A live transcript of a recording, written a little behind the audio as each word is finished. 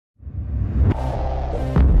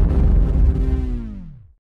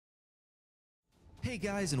Hey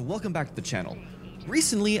guys, and welcome back to the channel.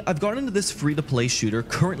 Recently, I've gotten into this free-to-play shooter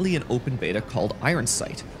currently in open beta called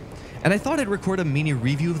Ironsight, and I thought I'd record a mini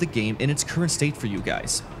review of the game in its current state for you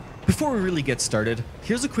guys. Before we really get started,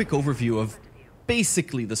 here's a quick overview of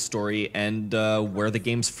basically the story and where the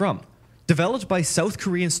game's from. Developed by South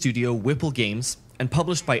Korean studio Whipple Games and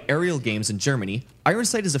published by Ariel Games in Germany,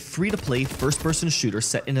 Ironsight is a free-to-play first-person shooter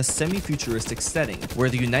set in a semi-futuristic setting where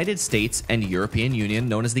the United States and European Union,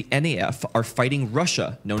 known as the NAF, are fighting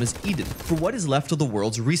Russia, known as Eden, for what is left of the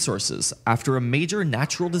world's resources after a major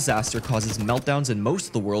natural disaster causes meltdowns in most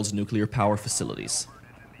of the world's nuclear power facilities.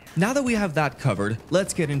 Now that we have that covered,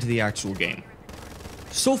 let's get into the actual game.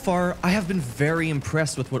 So far, I have been very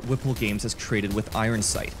impressed with what Whipple Games has created with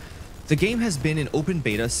Ironsight. The game has been in open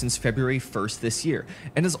beta since February 1st this year,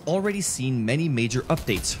 and has already seen many major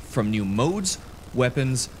updates from new modes,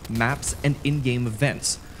 weapons, maps, and in-game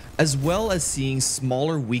events, as well as seeing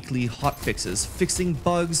smaller weekly hotfixes fixing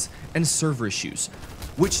bugs and server issues,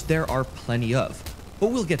 which there are plenty of,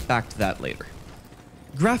 but we'll get back to that later.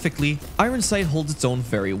 Graphically, Ironsight holds its own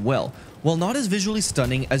very well. While not as visually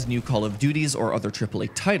stunning as new Call of Duties or other AAA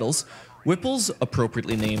titles, Whipple's,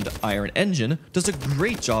 appropriately named Iron Engine, does a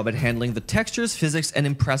great job at handling the textures, physics, and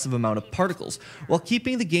impressive amount of particles, while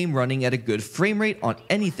keeping the game running at a good frame rate on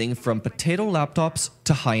anything from potato laptops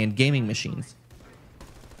to high-end gaming machines.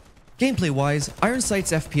 Gameplay-wise,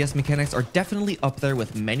 Ironsight's FPS mechanics are definitely up there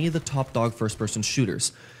with many of the top-dog first-person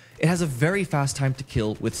shooters. It has a very fast time to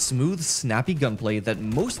kill with smooth, snappy gunplay that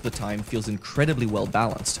most of the time feels incredibly well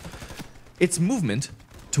balanced. Its movement,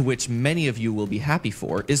 to which many of you will be happy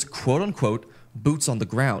for, is quote-unquote boots on the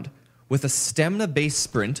ground, with a stamina-based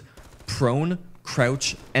sprint, prone,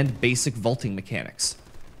 crouch, and basic vaulting mechanics.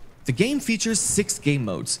 The game features 6 game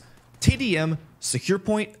modes: TDM, Secure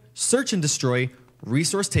Point, Search and Destroy,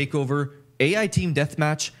 Resource Takeover, AI Team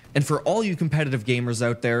Deathmatch, and for all you competitive gamers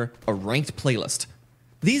out there, a ranked playlist.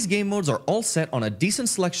 These game modes are all set on a decent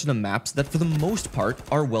selection of maps that for the most part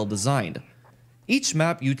are well designed. Each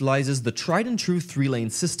map utilizes the tried and true 3-lane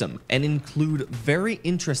system and include very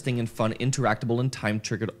interesting and fun interactable and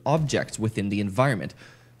time-triggered objects within the environment,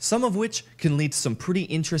 some of which can lead to some pretty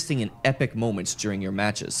interesting and epic moments during your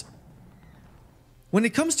matches. When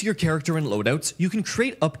it comes to your character and loadouts, you can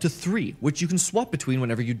create up to 3, which you can swap between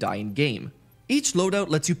whenever you die in game. Each loadout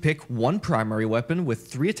lets you pick 1 primary weapon with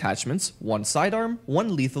 3 attachments, 1 sidearm,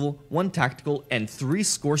 1 lethal, 1 tactical, and 3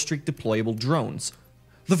 score streak deployable drones.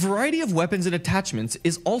 The variety of weapons and attachments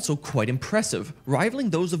is also quite impressive,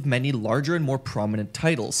 rivaling those of many larger and more prominent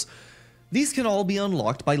titles. These can all be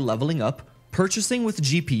unlocked by leveling up, purchasing with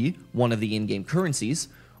GP, one of the in-game currencies,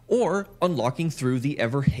 or unlocking through the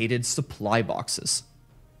ever-hated supply boxes.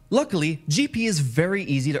 Luckily, GP is very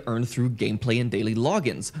easy to earn through gameplay and daily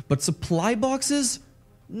logins, but supply boxes?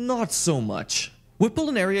 Not so much. Whipple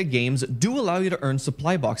and Area Games do allow you to earn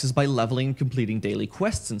supply boxes by leveling and completing daily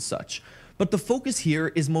quests and such, but the focus here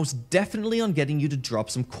is most definitely on getting you to drop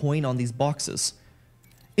some coin on these boxes.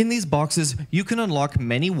 In these boxes, you can unlock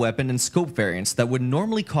many weapon and scope variants that would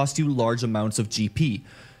normally cost you large amounts of GP,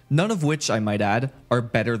 none of which, I might add, are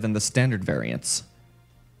better than the standard variants.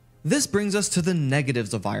 This brings us to the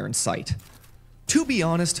negatives of Ironsight. To be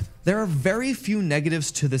honest, there are very few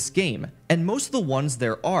negatives to this game, and most of the ones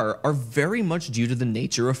there are very much due to the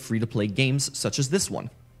nature of free-to-play games such as this one.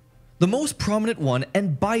 The most prominent one,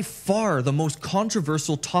 and by far the most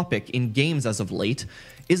controversial topic in games as of late,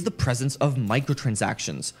 is the presence of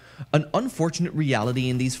microtransactions, an unfortunate reality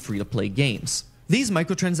in these free-to-play games. These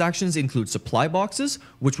microtransactions include supply boxes,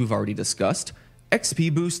 which we've already discussed,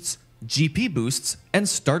 XP boosts, GP boosts, and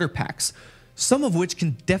starter packs, some of which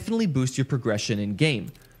can definitely boost your progression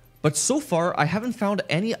in-game. But so far, I haven't found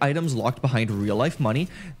any items locked behind real-life money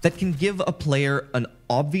that can give a player an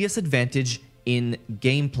obvious advantage in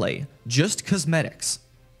gameplay, just cosmetics.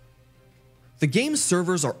 The game's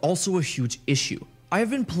servers are also a huge issue. I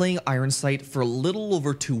have been playing Ironsight for a little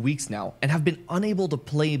over 2 weeks now and have been unable to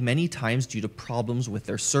play many times due to problems with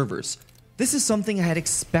their servers. This is something I had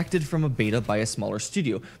expected from a beta by a smaller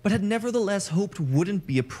studio, but had nevertheless hoped wouldn't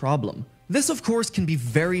be a problem. This of course can be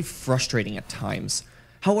very frustrating at times.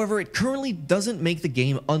 However, it currently doesn't make the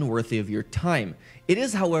game unworthy of your time. It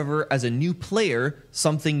is, however, as a new player,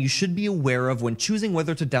 something you should be aware of when choosing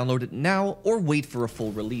whether to download it now or wait for a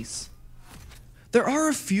full release. There are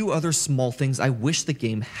a few other small things I wish the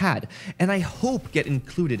game had, and I hope get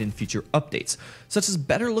included in future updates, such as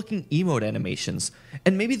better looking emote animations,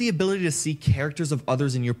 and maybe the ability to see characters of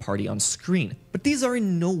others in your party on screen, but these are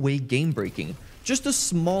in no way game breaking, just a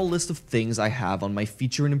small list of things I have on my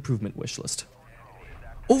feature and improvement wishlist.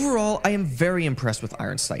 Overall, I am very impressed with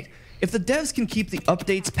Ironsight. If the devs can keep the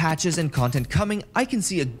updates, patches, and content coming, I can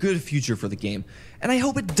see a good future for the game. And I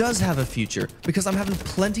hope it does have a future, because I'm having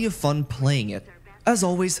plenty of fun playing it. As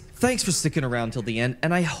always, thanks for sticking around till the end,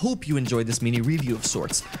 and I hope you enjoyed this mini review of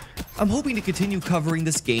sorts. I'm hoping to continue covering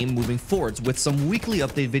this game moving forwards with some weekly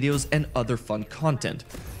update videos and other fun content.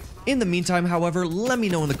 In the meantime, however, let me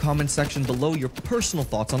know in the comments section below your personal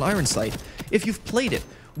thoughts on Ironsight. If you've played it,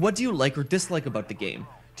 what do you like or dislike about the game?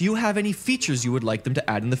 Do you have any features you would like them to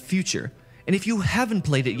add in the future? And if you haven't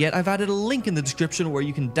played it yet, I've added a link in the description where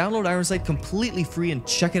you can download Ironsight completely free and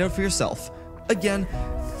check it out for yourself. Again,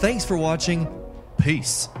 thanks for watching.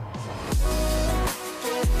 Peace.